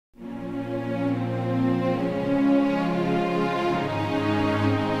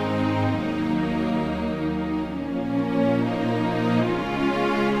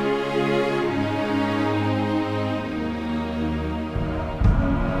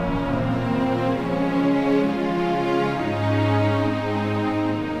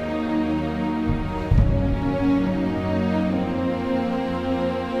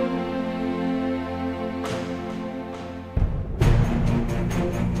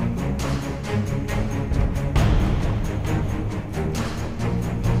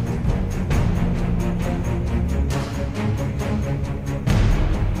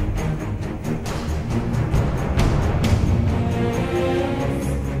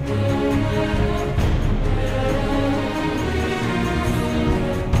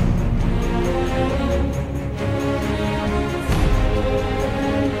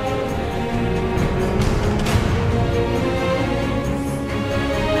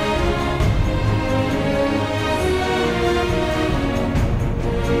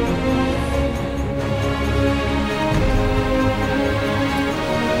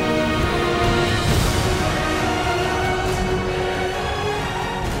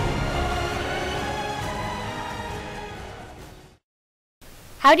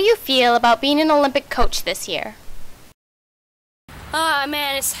How do you feel about being an Olympic coach this year? Oh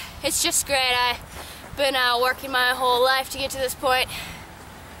man, it's just great. I've been working my whole life to get to this point.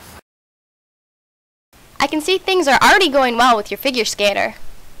 I can see things are already going well with your figure skater.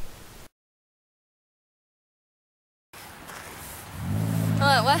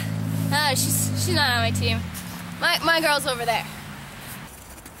 What? She's not on my team. My girl's over there.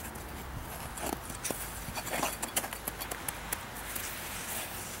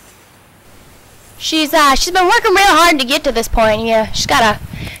 She's been working real hard to get to this point. Yeah, she's got a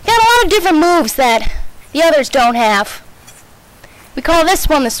lot of different moves that the others don't have. We call this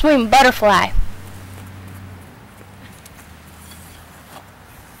one the swim butterfly.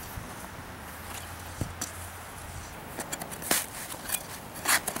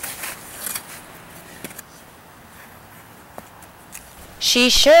 She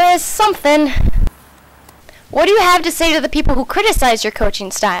sure is something. What do you have to say to the people who criticize your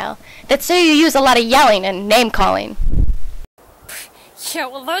coaching style, that say you use a lot of yelling and name-calling? Yeah,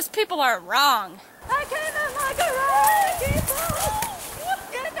 well, those people are wrong. I came in like a wrecking ball.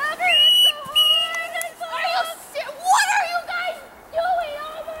 Get over it so hard and so hard. What are you guys doing?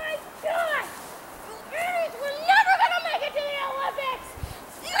 Oh my God! You idiots, we're never gonna make it to the Olympics.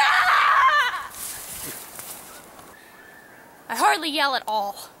 I hardly yell at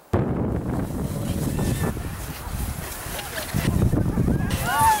all.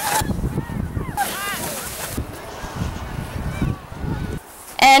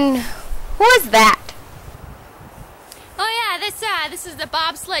 And who is that? Oh yeah, this is the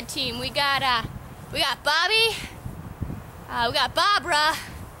bobsled team. We got Bobby, we got Barbara,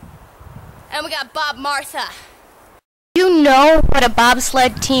 and we got Bob Martha. You know what a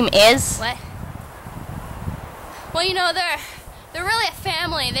bobsled team is? What? Well, you know, they're really a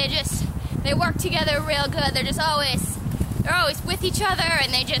family. They work together real good. They're always with each other,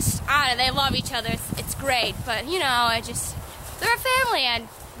 and they love each other. It's great. But you know, they're a family and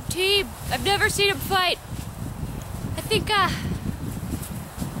team. I've never seen them fight. I think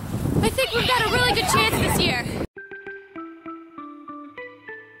we've got a really good chance this year.